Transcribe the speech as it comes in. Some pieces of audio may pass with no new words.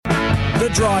The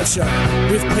Drive Show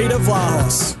with Peter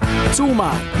Vlahos.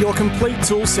 Toolmart, your complete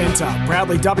tool centre.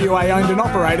 Proudly WA owned and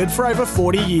operated for over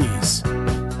 40 years.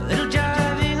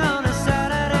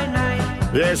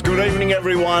 Yes, good evening,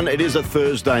 everyone. It is a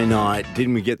Thursday night.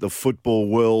 Didn't we get the football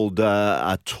world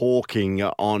talking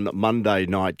on Monday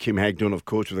night? Kim Hagdorn, of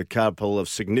course, with a couple of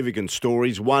significant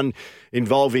stories. One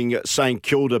involving St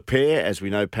Kilda pair, as we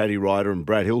know, Paddy Ryder and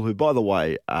Brad Hill, who, by the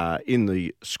way, are in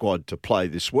the squad to play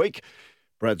this week.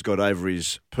 Brad's got over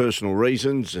his personal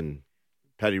reasons, and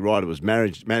Paddy Ryder was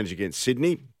managed against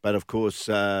Sydney. But, of course,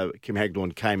 Kim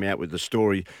Hagdorn came out with the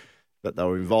story that they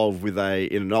were involved with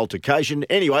in an altercation.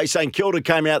 Anyway, St Kilda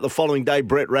came out the following day,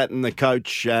 Brett Ratten, the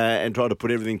coach, and tried to put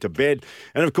everything to bed.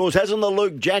 And, of course, hasn't the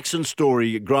Luke Jackson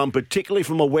story grown, particularly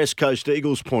from a West Coast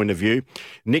Eagles point of view?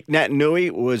 Nick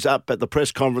Naitanui was up at the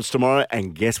press conference tomorrow,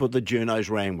 and guess what the journos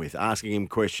ran with? Asking him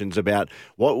questions about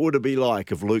what would it be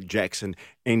like if Luke Jackson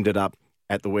ended up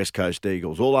at the West Coast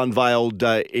Eagles. All unveiled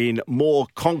in more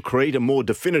concrete and more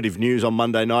definitive news on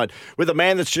Monday night with a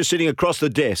man that's just sitting across the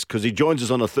desk because he joins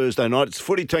us on a Thursday night. It's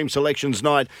footy team selections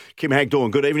night. Kim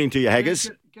Hagdorn, good evening to you,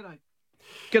 Haggers.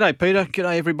 G'day, Peter.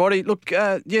 G'day, everybody. Look,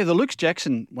 the Luke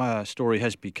Jackson story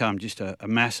has become just a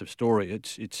massive story.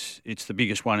 It's the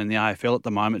biggest one in the AFL at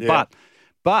the moment. Yeah.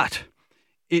 But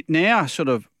it now sort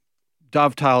of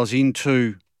dovetails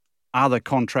into other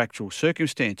contractual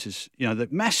circumstances. You know, the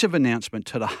massive announcement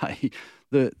today,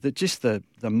 the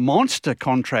monster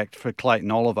contract for Clayton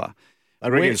Oliver. I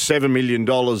reckon $7 million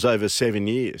over 7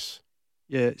 years.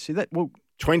 Yeah, see that? Well,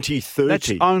 2030.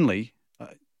 That's only,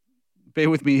 bear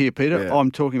with me here, Peter, yeah.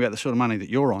 I'm talking about the sort of money that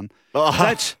you're on. Oh.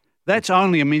 That's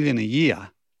only $1 million a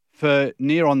year for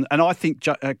near on, and I think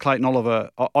Clayton Oliver,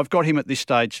 I've got him at this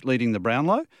stage leading the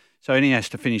Brownlow, so he has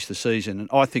to finish the season, and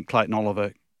I think Clayton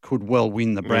Oliver could well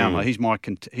win the Brownlow. He's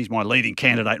my leading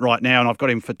candidate right now, and I've got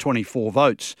him for 24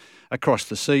 votes across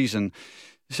the season.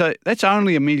 So that's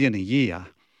only $1 million a year.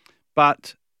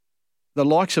 But the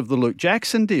likes of the Luke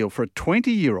Jackson deal for a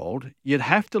 20-year-old, you'd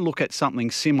have to look at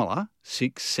something similar,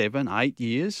 6, 7, 8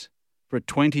 years for a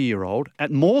 20-year-old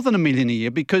at more than $1 million a year,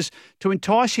 because to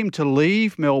entice him to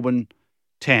leave Melbourne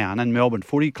Town and Melbourne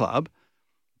Footy Club,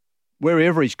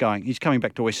 wherever he's going, he's coming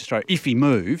back to West Australia. If he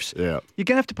moves, you're going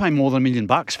to have to pay more than $1 million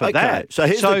for that. So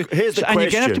here's the question. And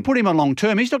you're going to have to put him on long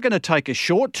term. He's not going to take a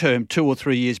short term 2 or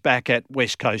 3 years back at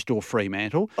West Coast or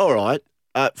Fremantle. All right.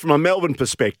 From a Melbourne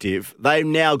perspective, they've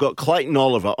now got Clayton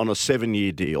Oliver on a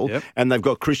 7-year deal, and they've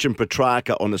got Christian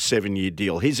Petrarca on a 7-year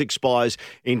deal. His expires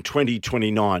in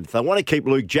 2029. If they want to keep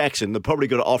Luke Jackson, they've probably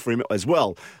got to offer him as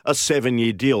well a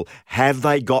 7-year deal. Have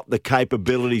they got the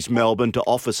capabilities, Melbourne, to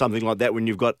offer something like that when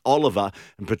you've got Oliver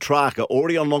and Petrarca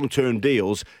already on long-term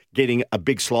deals getting a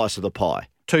big slice of the pie?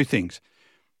 Two things.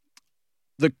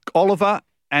 The Oliver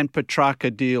and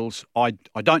Petrarca deals, I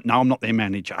don't know. I'm not their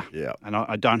manager. Yeah. And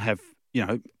I don't have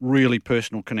really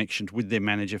personal connections with their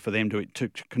manager for them to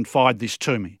confide this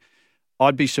to me.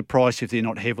 I'd be surprised if they're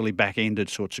not heavily back-ended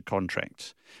sorts of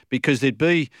contracts, because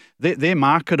they're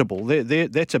marketable.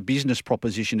 That's a business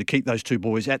proposition to keep those two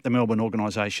boys at the Melbourne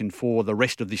organisation for the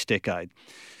rest of this decade.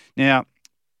 Now,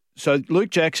 so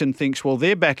Luke Jackson thinks, well,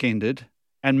 they're back-ended,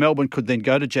 and Melbourne could then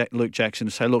go to Luke Jackson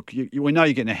and say, look, we know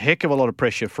you're getting a heck of a lot of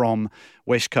pressure from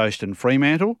West Coast and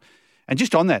Fremantle. And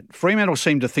just on that, Fremantle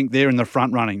seem to think they're in the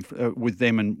front running with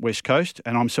them and West Coast,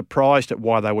 and I'm surprised at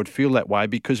why they would feel that way,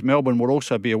 because Melbourne would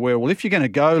also be aware, well, if you're going to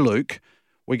go, Luke,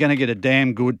 we're going to get a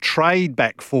damn good trade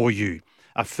back for you.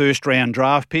 A first-round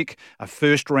draft pick,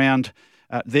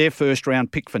 their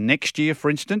first-round pick for next year, for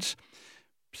instance.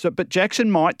 But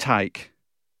Jackson might take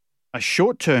a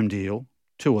short-term deal,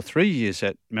 2 or 3 years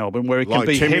at Melbourne, where it can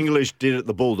be... Like Tim English did at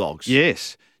the Bulldogs.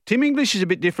 Yes. Tim English is a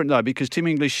bit different, though, because Tim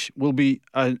English will be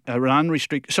a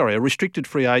restricted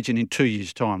free agent in 2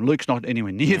 years' time. Luke's not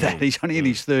anywhere near that. He's only in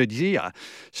his third year.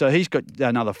 So he's got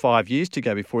another 5 years to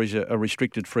go before he's a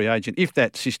restricted free agent, if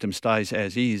that system stays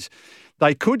as is.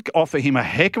 They could offer him a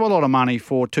heck of a lot of money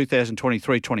for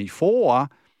 2023-24,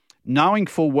 knowing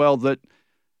full well that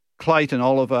Clayton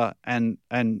Oliver and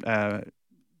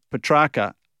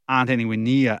Petrarca aren't anywhere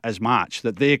near as much,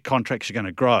 that their contracts are going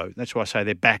to grow. That's why I say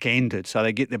they're back-ended. So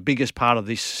they get the biggest part of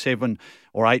this $7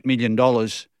 or $8 million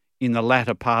in the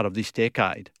latter part of this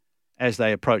decade as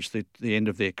they approach the end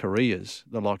of their careers,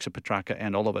 the likes of Petrarca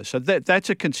and Oliver. So that's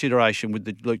a consideration with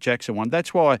the Luke Jackson one.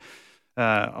 That's why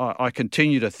I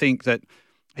continue to think that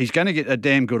he's going to get a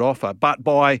damn good offer. But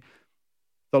by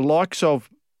the likes of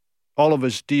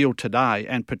Oliver's deal today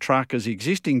and Petrarca's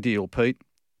existing deal, Pete,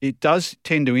 it does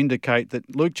tend to indicate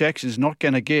that Luke Jackson is not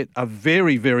going to get a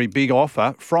very, very big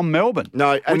offer from Melbourne.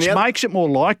 No, which makes it more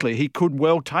likely he could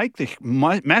well take the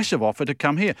massive offer to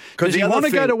come here. Does he want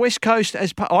to go to West Coast?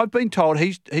 I've been told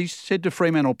he's said to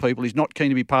Fremantle people he's not keen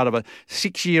to be part of a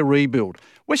 6-year rebuild.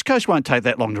 West Coast won't take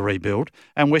that long to rebuild,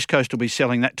 and West Coast will be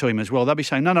selling that to him as well. They'll be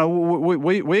saying, no,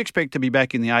 we expect to be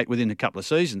back in the 8 within a couple of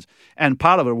seasons, and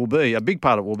a big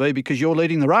part of it will be because you're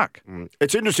leading the ruck.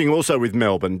 It's interesting also with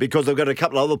Melbourne because they've got a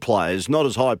couple of other players, not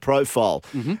as high profile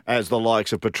as the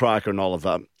likes of Petrarca and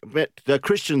Oliver. But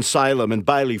Christian Salem and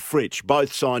Bailey Fritsch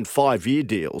both signed 5-year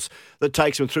deals that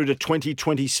takes them through to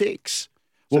 2026.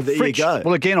 So well, there you go.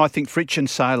 Well, again, I think Fritsch and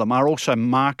Salem are also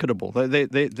marketable.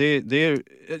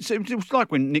 It's like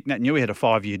when Nick Naitanui had a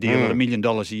 5-year deal at $1 million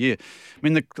a year. I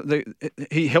mean,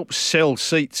 he helps sell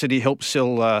seats and he helps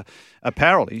sell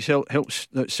apparel. He helps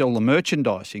sell the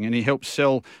merchandising and he helps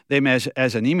sell them as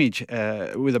an image,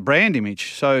 with a brand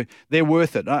image. So they're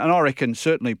worth it. And I reckon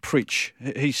certainly Fritsch,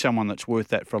 he's someone that's worth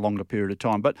that for a longer period of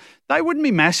time. But they wouldn't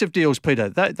be massive deals,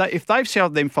 Peter. If they've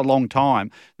sold them for a long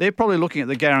time, they're probably looking at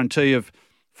the guarantee of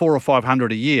 $400 or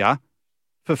 $500 a year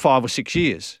for 5 or 6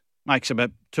 years. Makes them a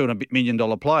 $2.5 million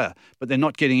player, but they're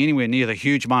not getting anywhere near the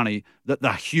huge money that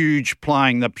the huge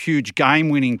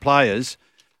game-winning players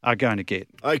are going to get.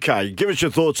 Okay, give us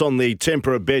your thoughts on the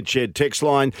Tempera Bedshed text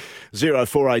line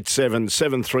 0487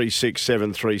 736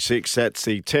 736. That's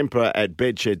the Tempera at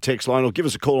Bedshed text line. Or give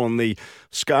us a call on the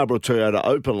Scarborough Toyota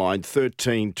open line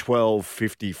 13 12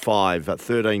 55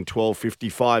 13 12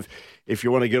 55. If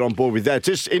you want to get on board with that. It's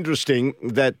just interesting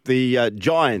that the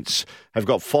Giants have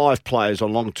got 5 players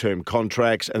on long-term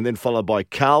contracts and then followed by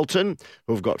Carlton,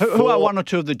 who've got 4. Who are one or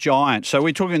two of the Giants? So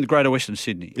we're talking the Greater Western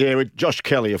Sydney. Yeah, Josh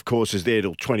Kelly, of course, is there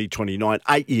till 2029,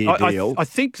 8-year deal. I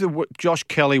think the Josh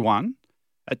Kelly one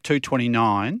at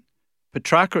 229,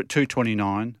 Petrarca at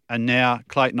 229, and now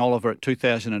Clayton Oliver at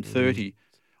 2030.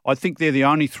 I think they're the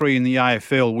only 3 in the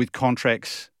AFL with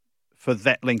contracts for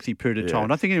that lengthy period of time. I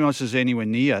don't think anyone else is anywhere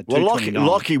near 229.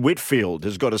 Well, Lockie Whitfield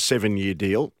has got a 7-year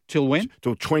deal. Till when?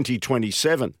 Till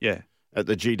 2027. Yeah. At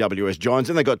the GWS Giants.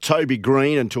 And they got Toby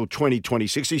Green until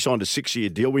 2026. He signed a 6-year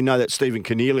deal. We know that Stephen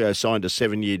Cornelio signed a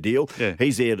 7-year deal. Yeah.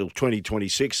 He's there till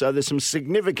 2026. So there's some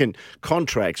significant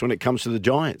contracts when it comes to the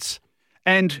Giants.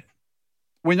 And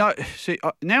we know,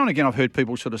 now and again I've heard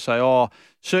people sort of say,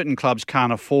 certain clubs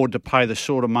can't afford to pay the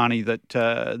sort of money that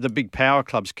the big power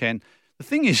clubs can. The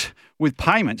thing is, with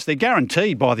payments, they're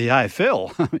guaranteed by the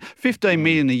AFL. $15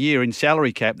 million a year in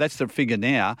salary cap, that's the figure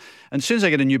now. And as soon as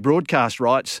they get a new broadcast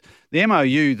rights, the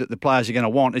MOU that the players are going to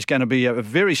want is going to be a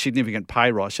very significant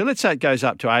pay rise. So let's say it goes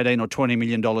up to $18 or $20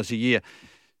 million a year.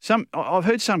 I've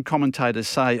heard some commentators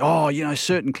say,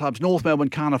 certain clubs, North Melbourne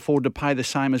can't afford to pay the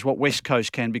same as what West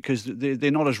Coast can because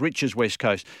they're not as rich as West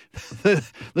Coast.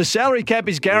 The salary cap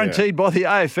is guaranteed by the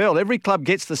AFL. Every club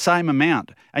gets the same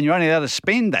amount and you're only allowed to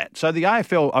spend that. So the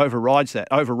AFL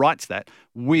overwrites that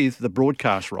with the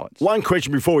broadcast rights. One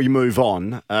question before we move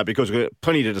on, because we've got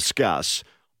plenty to discuss.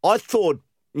 I thought,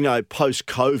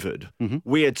 post-COVID,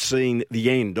 we had seen the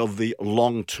end of the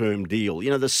long-term deal, the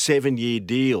 7-year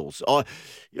deals. I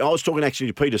was talking actually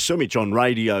to Peter Sumich on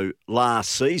radio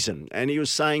last season, and he was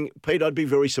saying, Pete, I'd be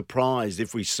very surprised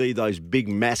if we see those big,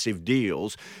 massive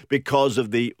deals because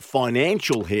of the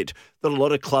financial hit that a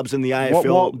lot of clubs in the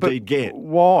AFL did get.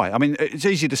 Why? I mean, it's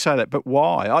easy to say that, but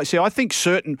why? I think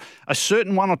a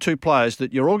certain 1 or 2 players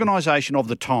that your organisation of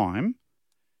the time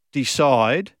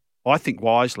decide, I think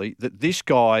wisely, that this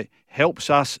guy helps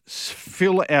us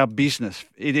fill our business.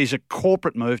 It is a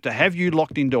corporate move to have you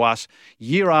locked into us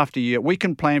year after year. We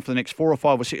can plan for the next 4 or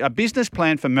 5 or 6. A business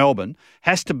plan for Melbourne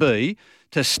has to be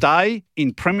to stay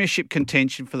in premiership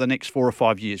contention for the next 4 or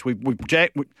 5 years.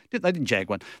 They didn't jag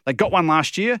one. They got one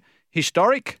last year,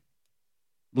 historic.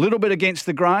 A little bit against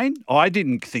the grain. I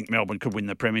didn't think Melbourne could win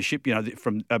the premiership,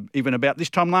 from even about this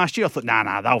time last year. I thought,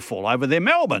 no, they'll fall over. They're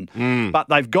Melbourne. But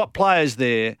they've got players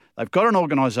there. They've got an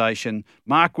organisation.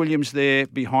 Mark Williams there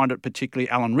behind it, particularly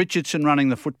Alan Richardson running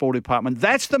the football department.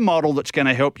 That's the model that's going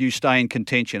to help you stay in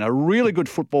contention. A really good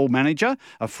football manager,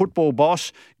 a football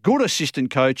boss, good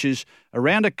assistant coaches,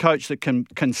 around a coach that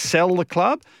can sell the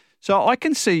club. So I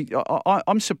can see,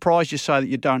 I'm surprised you say that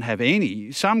you don't have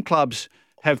any. Some clubs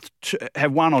have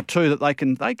 1 or 2 that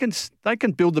they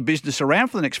can build the business around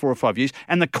for the next 4 or 5 years,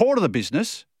 and the core of the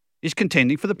business is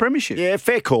contending for the premiership. Yeah,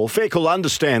 fair call.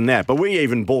 Understand that. But we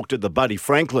even balked at the Buddy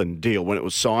Franklin deal when it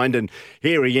was signed, and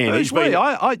here again,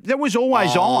 that was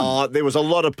always on. There was a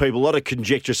lot of people, a lot of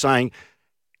conjecture saying,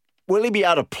 will he be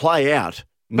able to play out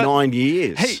 9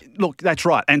 years. Look, that's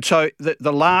right. And so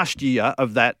the last year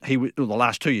of that, the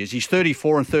last 2 years, he's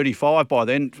 34 and 35 by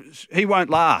then. He won't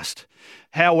last.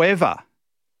 However,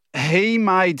 he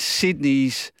made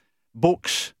Sydney's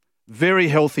books very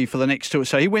healthy for the next two.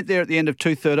 So he went there at the end of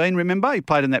 2013, remember? He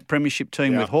played in that premiership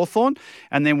team with Hawthorn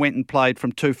and then went and played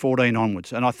from 2014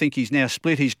 onwards. And I think he's now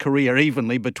split his career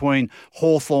evenly between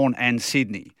Hawthorn and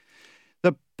Sydney.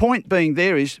 The point being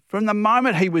there is, from the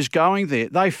moment he was going there,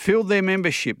 they filled their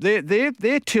membership.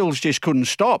 Their tills just couldn't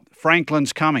stop.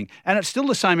 Franklin's coming. And it's still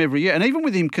the same every year. And even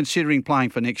with him considering playing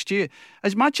for next year,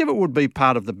 as much of it would be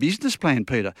part of the business plan,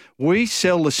 Peter, we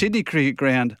sell the Sydney Cricket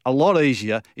Ground a lot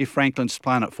easier if Franklin's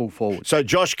playing at full forward. So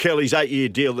Josh Kelly's 8-year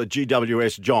deal at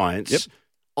GWS Giants,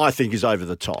 I think, is over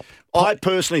the top. I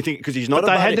personally think, because he's not. But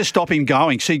they had to stop him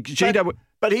going. See,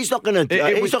 but he's not going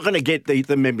to. He's not going to get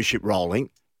the membership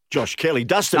rolling. Josh Kelly,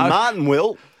 Dustin Martin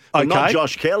will. But not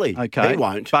Josh Kelly. Okay. He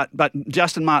won't. But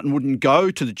Justin Martin wouldn't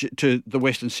go to the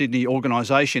Western Sydney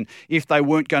organisation if they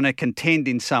weren't going to contend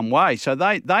in some way. So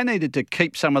they needed to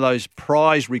keep some of those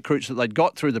prize recruits that they'd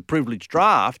got through the privileged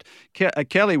draft.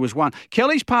 Kelly was one.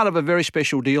 Kelly's part of a very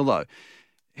special deal, though.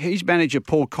 His manager,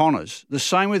 Paul Connors, the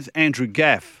same with Andrew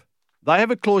Gaff. They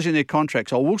have a clause in their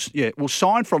contracts. We'll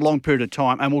sign for a long period of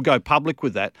time and we'll go public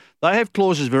with that. They have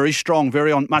clauses very strong,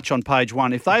 much on page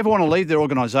one. If they ever want to leave their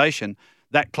organisation,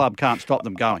 that club can't stop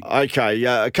them going. Okay,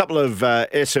 a couple of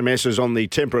SMSs on the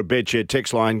Tempera Bedshed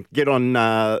text line. Get on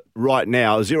right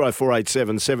now,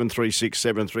 0487 736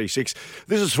 736.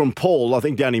 This is from Paul, I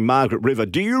think down in Margaret River.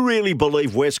 Do you really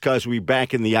believe West Coast will be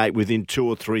back in the 8 within 2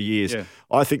 or 3 years? Yeah.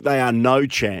 I think they are no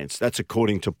chance. That's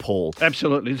according to Paul.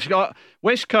 Absolutely.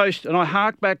 West Coast, and I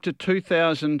hark back to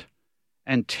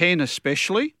 2010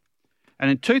 especially, and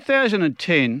in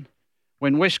 2010,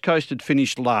 when West Coast had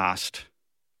finished last,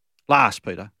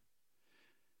 Peter.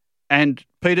 And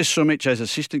Peter Sumich as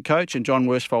assistant coach and John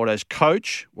Worsfold as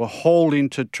coach were hauled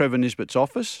into Trevor Nisbet's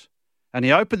office, and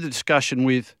he opened the discussion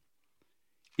with,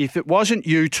 if it wasn't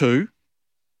you two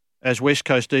as West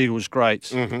Coast Eagles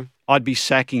greats, I'd be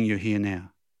sacking you here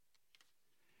now.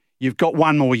 You've got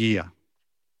one more year.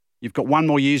 You've got 1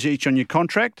 more year each on your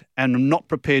contract, and I'm not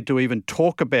prepared to even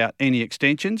talk about any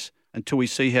extensions until we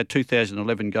see how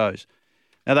 2011 goes.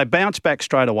 Now, they bounced back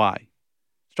straight away,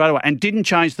 and didn't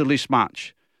change the list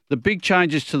much. The big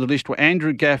changes to the list were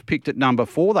Andrew Gaff picked at number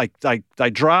 4. They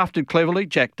drafted cleverly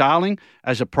Jack Darling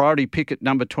as a priority pick at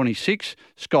number 26,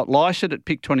 Scott Lysett at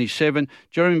pick 27,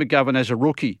 Jeremy McGovern as a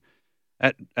rookie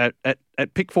at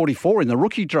pick 44 in the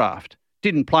rookie draft.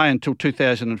 Didn't play until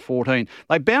 2014.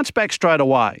 They bounced back straight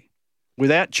away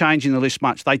without changing the list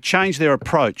much. They changed their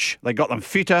approach. They got them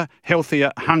fitter,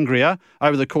 healthier, hungrier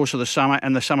over the course of the summer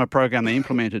and the summer program they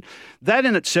implemented. That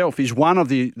in itself is one of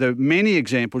the many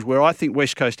examples where I think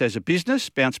West Coast as a business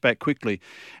bounced back quickly.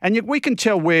 And yet we can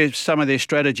tell where some of their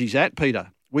strategy's at,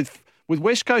 Peter. With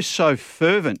West Coast so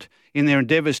fervent in their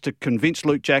endeavours to convince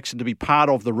Luke Jackson to be part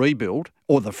of the rebuild,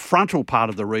 or the frontal part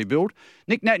of the rebuild,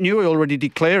 Nick Naitanui already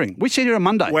declaring. We said here on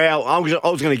Monday. Well, I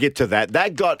was going to get to that.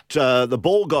 That got the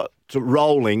ball got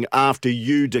rolling after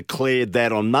you declared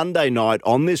that on Monday night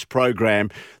on this program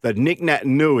that Nick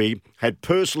Naitanui had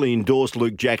personally endorsed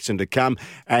Luke Jackson to come,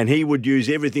 and he would use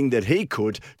everything that he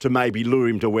could to maybe lure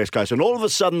him to West Coast. And all of a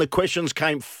sudden the questions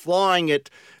came flying at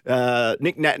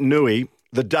Nick Naitanui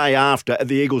the day after at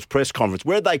the Eagles press conference.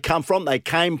 Where'd they come from? They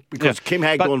came because Kim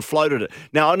Hagdorn floated it.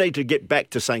 Now, I need to get back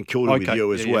to St Kilda with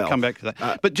you as well. Come back to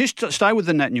that. But just to stay with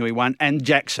the Naitanui one and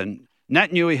Jackson.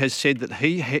 Naitanui has said that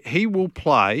he will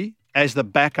play as the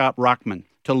backup ruckman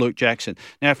to Luke Jackson.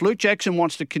 Now, if Luke Jackson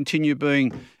wants to continue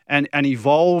being and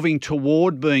evolving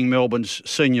toward being Melbourne's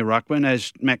senior ruckman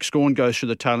as Max Gawn goes through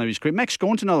the tail end of his career, Max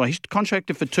Gawn's another one. He's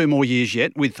contracted for 2 more years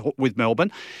yet with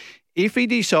Melbourne. If he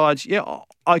decides,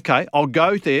 okay, I'll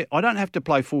go there, I don't have to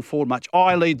play full forward much.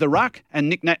 I lead the ruck, and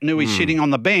Nick Naitanui sitting on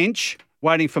the bench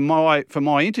waiting for my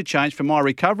interchange, for my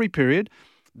recovery period.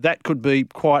 That could be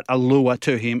quite a lure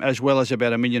to him, as well as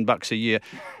about $1 million a year.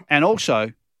 And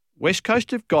also, West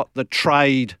Coast have got the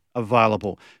trade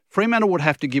available. Fremantle would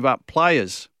have to give up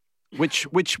players, which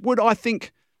would, I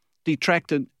think,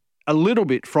 detract a little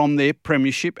bit from their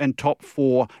premiership and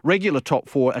regular top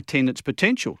 4 attendance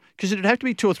potential, because it'd have to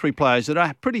be 2 or 3 players that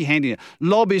are pretty handy.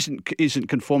 Lobb isn't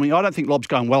conforming. I don't think Lobb's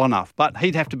going well enough, but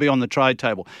he'd have to be on the trade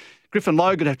table. Griffin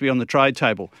Logue would have to be on the trade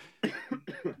table.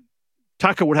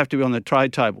 Tucker would have to be on the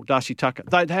trade table, Darcy Tucker.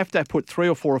 They'd have to put 3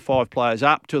 or 4 or 5 players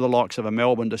up to the likes of a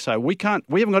Melbourne to say, we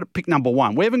haven't got pick number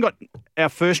 1. We haven't got our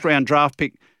first round draft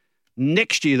pick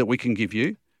next year that we can give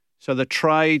you. So the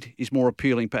trade is more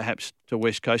appealing perhaps to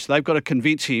West Coast. They've got to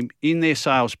convince him in their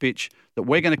sales pitch that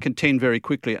we're going to contend very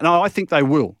quickly. And I think they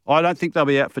will. I don't think they'll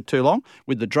be out for too long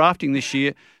with the drafting this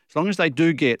year. As long as they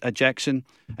do get a Jackson,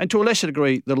 and to a lesser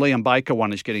degree, the Liam Baker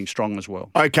one is getting strong as well.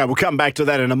 Okay, we'll come back to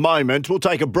that in a moment. We'll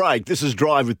take a break. This is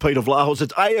Drive with Peter Vlahos.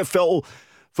 It's AFL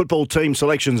Football Team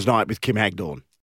Selections Night with Kim Hagdorn.